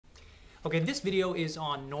Okay, this video is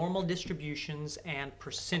on normal distributions and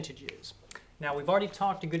percentages. Now, we've already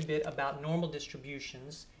talked a good bit about normal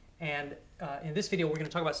distributions, and in this video we're going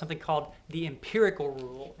to talk about something called the empirical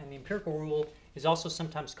rule, and the empirical rule is also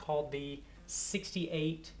sometimes called the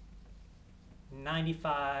 68,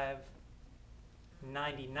 95,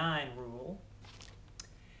 99 rule.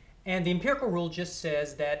 And the empirical rule just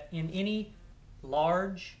says that in any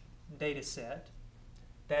large data set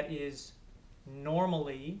that is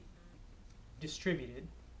normally distributed,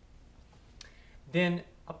 then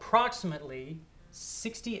approximately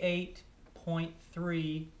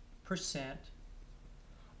 68.3%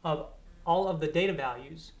 of all of the data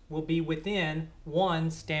values will be within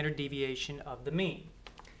one standard deviation of the mean,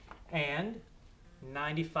 and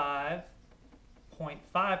 95.5%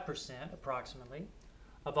 approximately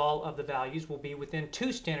of all of the values will be within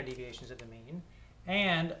two standard deviations of the mean,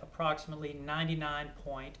 and approximately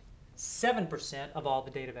 99.7% of all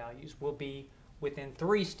the data values will be within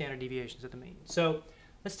three standard deviations of the mean. So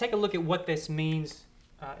let's take a look at what this means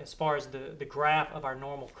as far as the graph of our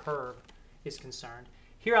normal curve is concerned.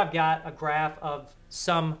 Here I've got a graph of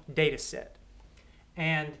some data set,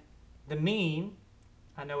 and the mean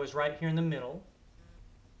I know is right here in the middle.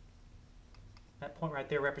 That point right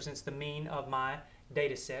there represents the mean of my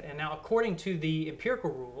data set. And now, according to the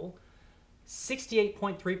empirical rule,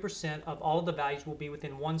 68.3% of all of the values will be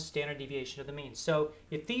within one standard deviation of the mean. So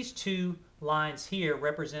if these two lines here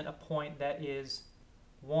represent a point that is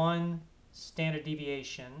one standard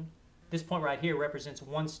deviation, this point right here represents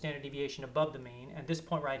one standard deviation above the mean, and this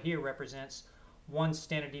point right here represents one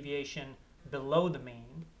standard deviation below the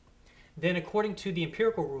mean, then according to the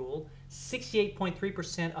empirical rule,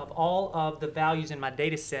 68.3% of all of the values in my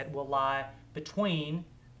data set will lie between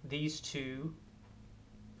these two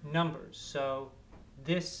numbers. So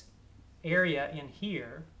this area in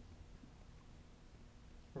here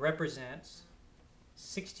represents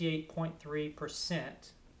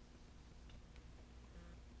 68.3%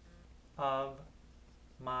 of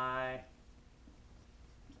my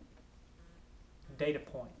data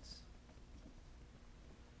points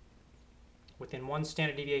within one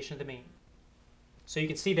standard deviation of the mean. So you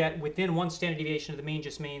can see that within one standard deviation of the mean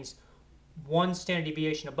just means one standard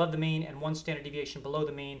deviation above the mean and one standard deviation below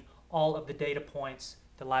the mean, all of the data points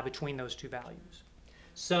that lie between those two values.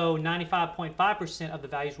 So 95.5% of the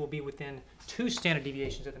values will be within two standard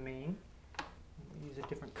deviations of the mean. I'll use a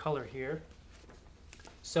different color here.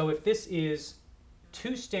 So if this is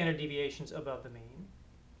two standard deviations above the mean,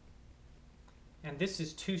 and this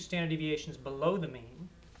is two standard deviations below the mean,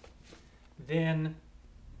 then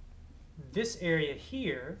this area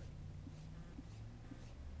here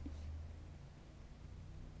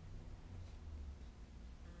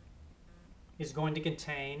is going to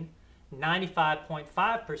contain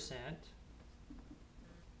 95.5%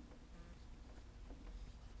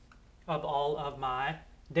 of all of my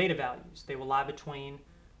data values. They will lie between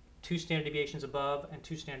two standard deviations above and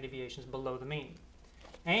two standard deviations below the mean.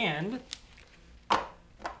 And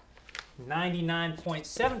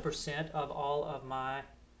 99.7% of all of my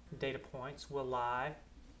data points will lie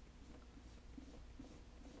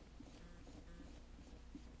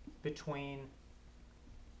between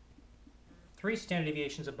three standard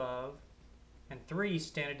deviations above and three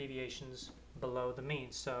standard deviations below the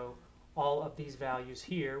mean. So all of these values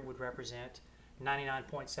here would represent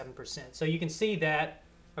 99.7%. So you can see that,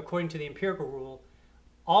 according to the empirical rule,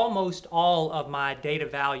 almost all of my data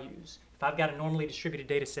values, if I've got a normally distributed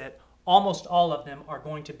data set, almost all of them are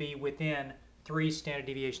going to be within three standard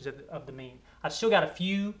deviations of the mean. I've still got a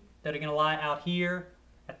few that are going to lie out here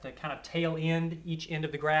at the kind of tail end, each end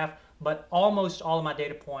of the graph, but almost all of my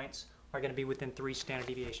data points are going to be within three standard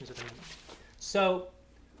deviations of the mean. So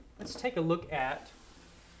let's take a look at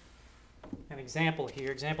an example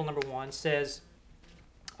here. Example number 1 says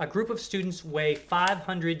a group of students weigh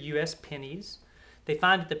 500 US pennies. They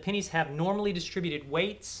find that the pennies have normally distributed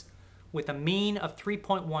weights with a mean of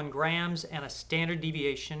 3.1 grams and a standard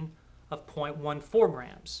deviation of 0.14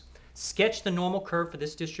 grams. Sketch the normal curve for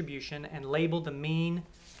this distribution and label the mean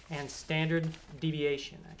and standard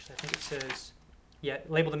deviation. Actually, I think it says, yeah,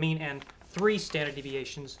 label the mean and three standard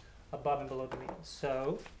deviations above and below the mean.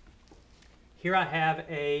 So here I have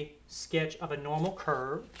a sketch of a normal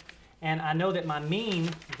curve, and I know that my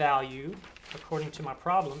mean value, according to my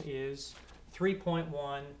problem, is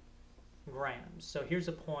 3.1 grams. So here's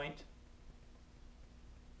a point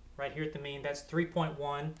right here at the mean. That's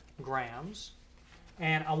 3.1 grams.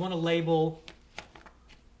 And I want to label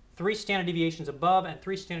three standard deviations above and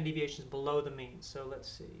three standard deviations below the mean. So let's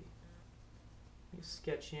see. Let me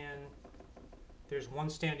sketch in. There's one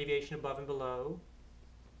standard deviation above and below.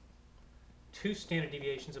 2 standard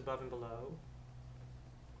deviations above and below,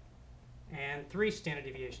 and 3 standard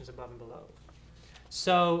deviations above and below.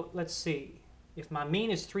 So let's see. If my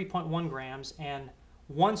mean is 3.1 grams and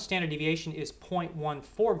 1 standard deviation is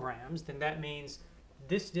 0.14 grams, then that means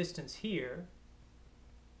this distance here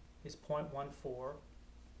is 0.14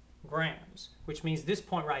 grams, which means this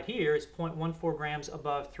point right here is 0.14 grams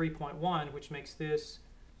above 3.1, which makes this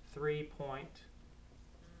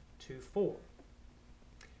 3.24.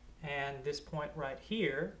 And this point right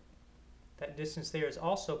here, that distance there is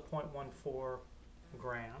also 0.14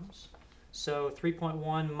 grams. So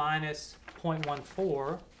 3.1 minus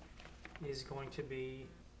 0.14 is going to be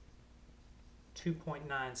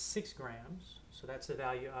 2.96 grams. So that's the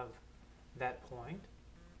value of that point.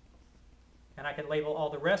 And I can label all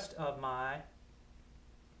the rest of my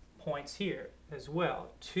points here as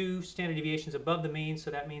well. 2 standard deviations above the mean,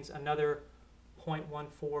 so that means another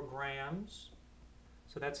 0.14 grams.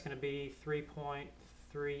 So that's going to be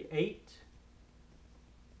 3.38.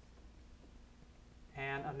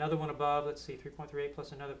 And another one above, let's see, 3.38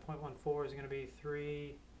 plus another 0.14 is going to be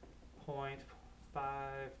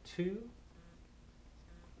 3.52.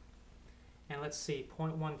 And let's see,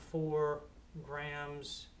 0.14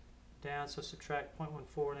 grams down, so subtract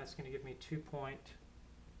 0.14, and that's going to give me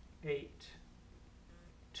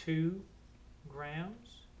 2.82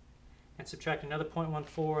 grams. And subtract another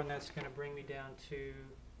 0.14, and that's going to bring me down to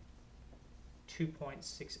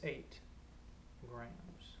 2.68 grams.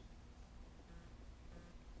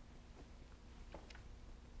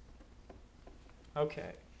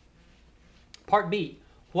 Okay. Part B.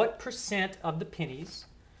 What percent of the pennies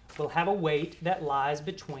will have a weight that lies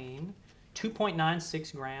between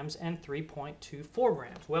 2.96 grams and 3.24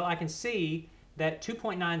 grams? Well, I can see that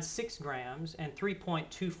 2.96 grams and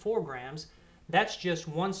 3.24 grams, that's just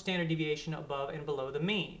 1 standard deviation above and below the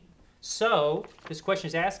mean. So this question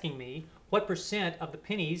is asking me, what percent of the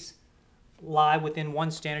pennies lie within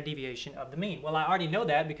 1 standard deviation of the mean? Well, I already know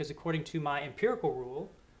that because according to my empirical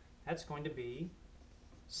rule, that's going to be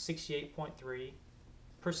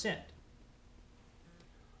 68.3%.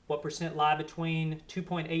 What percent lie between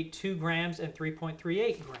 2.82 grams and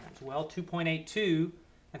 3.38 grams? Well, 2.82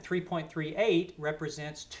 and 3.38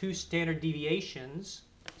 represents 2 standard deviations,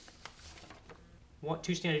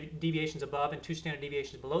 2 standard deviations above and 2 standard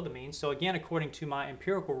deviations below the mean. So again, according to my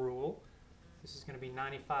empirical rule, this is going to be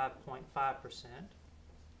 95.5%.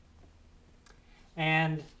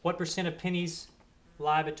 And what percent of pennies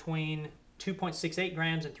lie between 2.68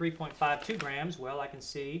 grams and 3.52 grams? Well, I can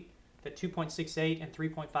see that 2.68 and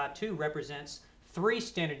 3.52 represents 3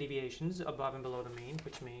 standard deviations above and below the mean,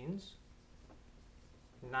 which means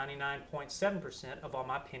 99.7% of all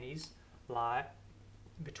my pennies lie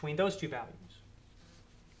between those 2 values.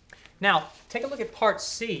 Now, take a look at Part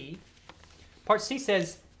C. Part C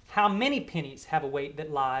says how many pennies have a weight that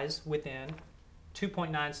lies within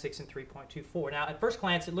 2.96 and 3.24. Now, at first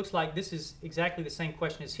glance, it looks like this is exactly the same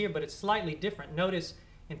question as here, but it's slightly different. Notice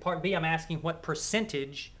in Part B, I'm asking what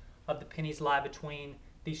percentage of the pennies lie between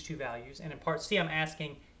these 2 values. And in Part C, I'm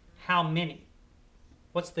asking how many.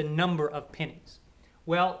 What's the number of pennies?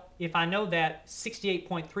 Well, if I know that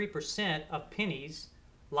 68.3% of pennies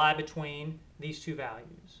lie between these 2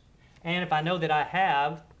 values, and if I know that I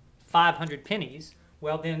have 500 pennies,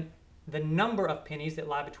 well then the number of pennies that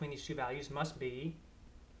lie between these 2 values must be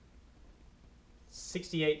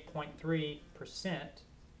 68.3%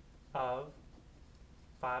 of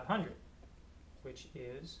 500, which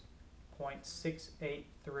is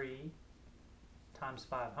 0.683 times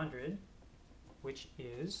 500, which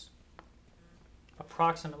is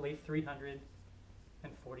approximately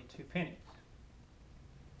 342 pennies.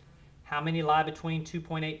 How many lie between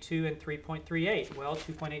 2.82 and 3.38? Well,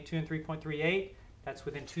 2.82 and 3.38, that's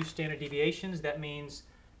within 2 standard deviations. That means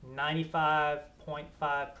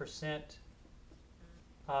 95.5%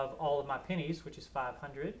 of all of my pennies, which is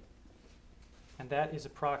 500. And that is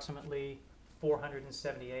approximately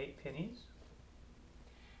 478 pennies.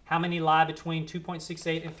 How many lie between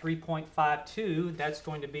 2.68 and 3.52? That's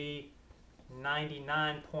going to be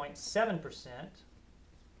 99.7%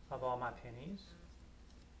 of all my pennies.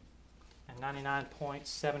 And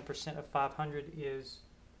 99.7% of 500 is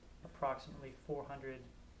approximately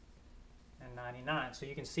 499. So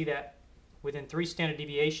you can see that within 3 standard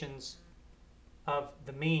deviations of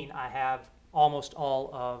the mean, I have almost all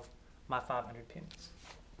of my 500 pennies.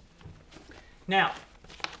 Now,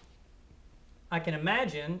 I can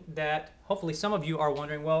imagine that hopefully some of you are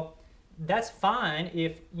wondering, well, that's fine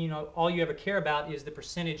if all you ever care about is the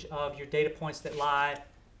percentage of your data points that lie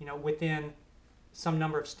within some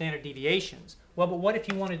number of standard deviations. Well, but what if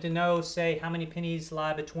you wanted to know, say, how many pennies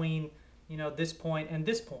lie between this point and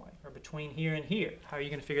this point, or between here and here? How are you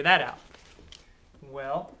going to figure that out?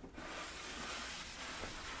 Well,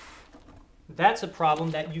 that's a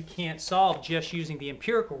problem that you can't solve just using the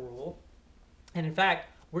empirical rule. And in fact,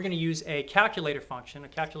 we're going to use a calculator function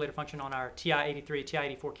on our TI-83,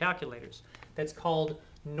 TI-84 calculators that's called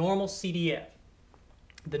normal CDF.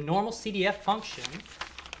 The normal CDF function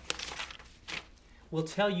will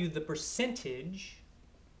tell you the percentage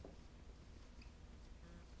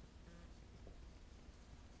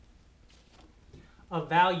of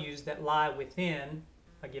values that lie within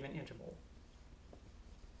a given interval.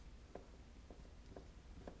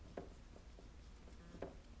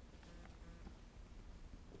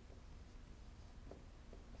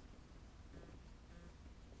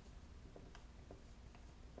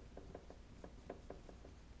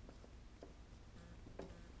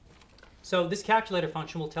 So this calculator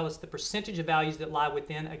function will tell us the percentage of values that lie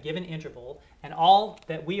within a given interval, and all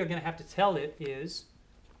that we are going to have to tell it is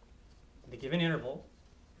the given interval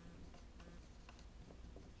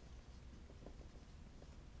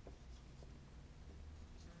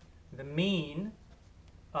the mean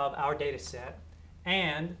of our data set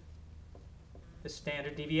and the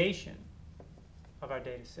standard deviation of our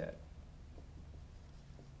data set.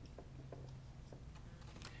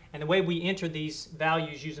 And the way we enter these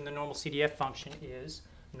values using the normal CDF function is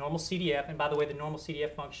normal CDF, and by the way, the normal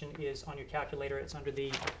CDF function is on your calculator. It's under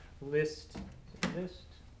the list.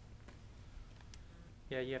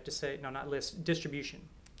 Yeah, you have to say, no, not list, distribution.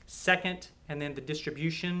 Second, and then the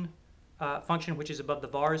distribution function, which is above the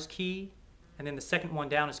vars key, and then the second one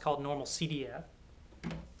down is called normal CDF.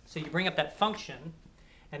 So you bring up that function,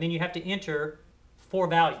 and then you have to enter 4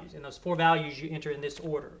 values, and those 4 values you enter in this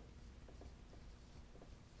order.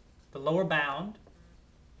 The lower bound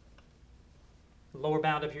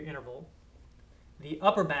of your interval, the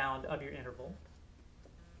upper bound of your interval,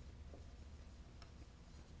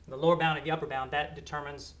 the lower bound and the upper bound, that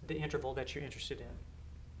determines the interval that you're interested in.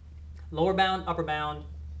 Lower bound, upper bound,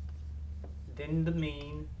 then the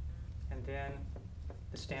mean, and then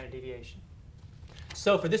the standard deviation.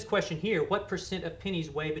 So for this question here, what percent of pennies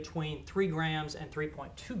weigh between 3 grams and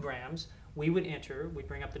 3.2 grams? We'd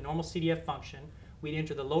bring up the normal CDF function. We'd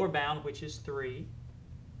enter the lower bound, which is 3.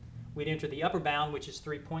 We'd enter the upper bound, which is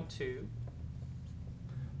 3.2.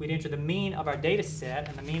 We'd enter the mean of our data set,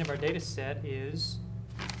 and the mean of our data set is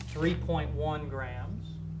 3.1 grams.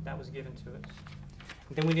 That was given to us.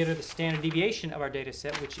 And then we'd enter the standard deviation of our data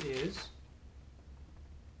set, which is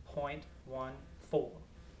 0.14.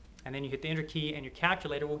 And then you hit the enter key, and your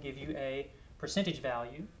calculator will give you a percentage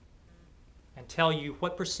value and tell you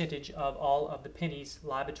what percentage of all of the pennies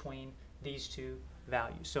lie between these 2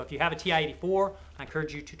 values. So if you have a TI-84, I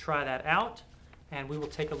encourage you to try that out, and we will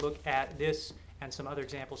take a look at this and some other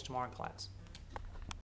examples tomorrow in class.